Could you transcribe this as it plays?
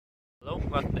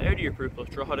Welcome to Audi Approved Plus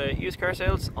Drogheda used car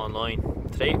sales online.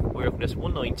 Today we're looking at this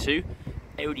 192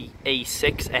 Audi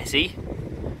A6 SE.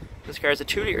 This car has a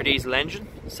 2-litre diesel engine,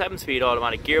 7-speed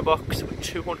automatic gearbox with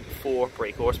 204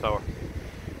 brake horsepower.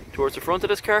 Towards the front of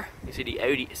this car you see the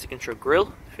Audi signature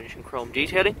grille, finishing chrome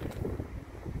detailing.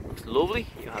 Looks lovely.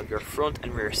 You have your front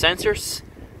and rear sensors,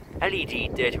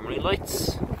 LED daytime running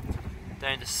lights.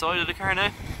 Down the side of the car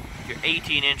now, your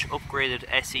 18-inch upgraded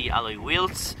SE alloy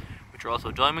wheels, which are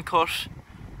also diamond cut,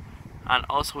 and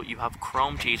also you have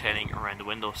chrome detailing around the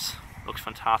windows. Looks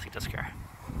fantastic, this car.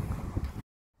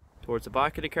 Towards the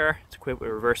back of the car, it's equipped with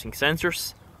reversing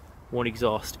sensors, one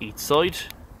exhaust each side.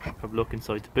 Have a look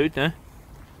inside the boot now.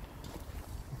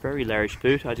 Very large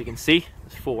boot, as you can see.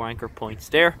 There's 4 anchor points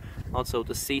there. Also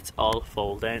the seats all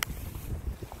fold down.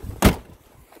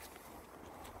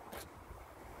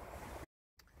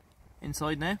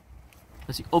 Inside now,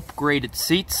 there's the upgraded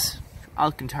seats.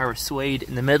 Alcantara suede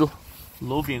in the middle,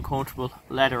 lovely and comfortable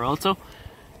leather also.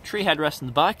 3 headrests in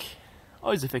the back,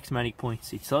 isofix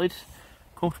points each side,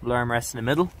 comfortable armrests in the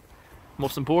middle.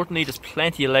 Most importantly, there's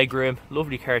plenty of leg room,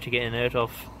 lovely car to get in and out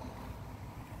of.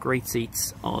 Great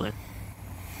seats all in.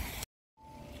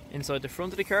 Inside the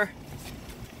front of the car,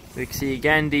 we can see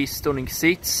again these stunning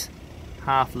seats,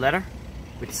 half leather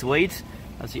with suede,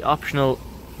 as the optional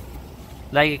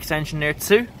leg extension there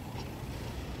too.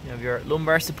 You have your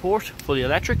lumbar support, fully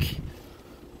electric.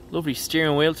 Lovely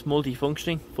steering wheel, it's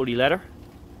multi-functioning, fully leather.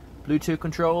 Bluetooth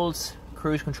controls,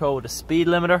 cruise control with a speed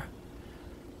limiter.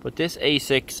 But this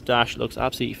A6 dash looks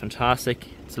absolutely fantastic.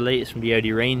 It's the latest from the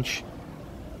Audi range.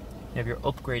 You have your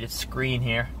upgraded screen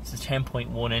here. This is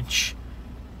 10.1 inch.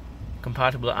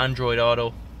 Compatible with Android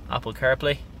Auto, Apple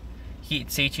CarPlay.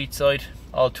 Heated seats each side,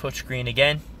 all touchscreen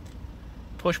again.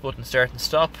 Push button start and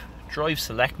stop. Drive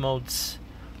select modes.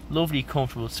 Lovely,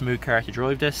 comfortable, smooth car to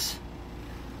drive this.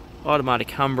 Automatic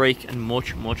handbrake and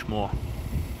much more.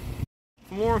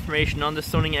 For more information on this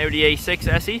stunning Audi A6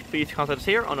 SE, please contact us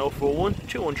here on 041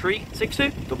 213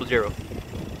 6200.